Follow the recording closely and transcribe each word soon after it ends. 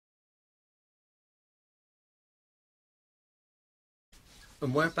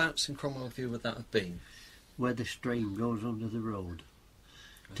And whereabouts in Cromwell View would that have been? Where the stream goes under the road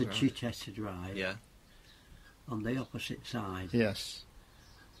to Right. Chichester Drive. Yeah. On the opposite side. Yes.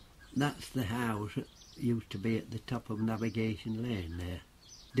 That's the house that used to be at the top of Navigation Lane there.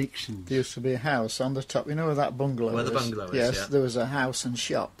 Dixon's. There used to be a house on the top. You know where that bungalow Where is? the bungalow is, Yes, yeah. there was a house and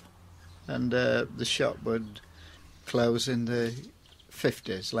shop. And the shop would close in the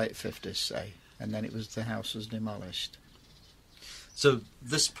 50s, late 50s, say. And then the house was demolished. So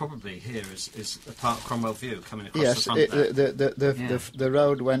this probably here is a part of Cromwell View coming across Yes, the front there. the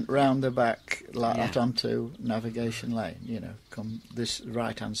road went round the back, like Yeah. that onto Navigation Lane, you know, come this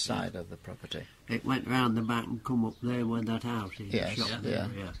right-hand side of the property. It went round the back and come up there where that house is. Yes, the shop yeah,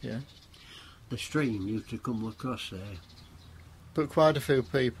 there, yeah. The stream used to come across there. But quite a few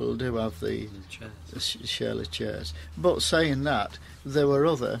people do have the Shirley chairs. But saying that, there were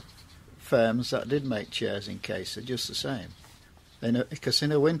other firms that did make chairs in Casey just the same. Because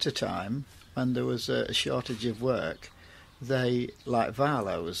in the winter time, when there was a shortage of work, they, like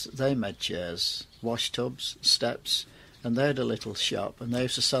Varlo's, they made chairs, wash tubs, steps, and they had a little shop, and they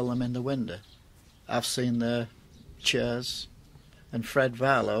used to sell them in the window. I've seen their chairs, and Fred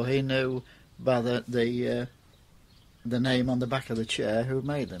Varlo, he knew by the name on the back of the chair who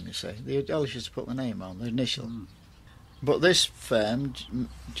made them, you see. They always used to put the name on, the initial. But this firm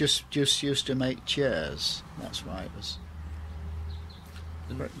just used to make chairs. That's why it was.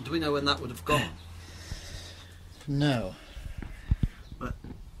 And do we know when that would have gone? No. But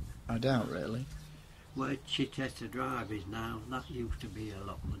I doubt really. where Chichester Drive is now, that used to be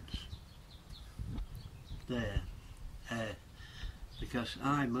allotments. There. Because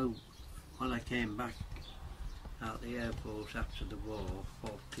I moved, when I came back out the Air Force after the war,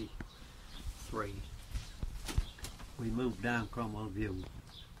 43, we moved down Cromwell View.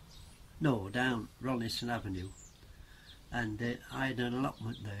 No, down Rolleston Avenue. And I had an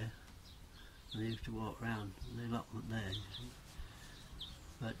allotment there. And I used to walk round the allotment there, you see.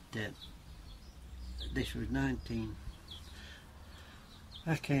 But this was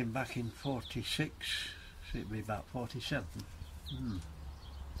I came back in 46, so it'd be about 47.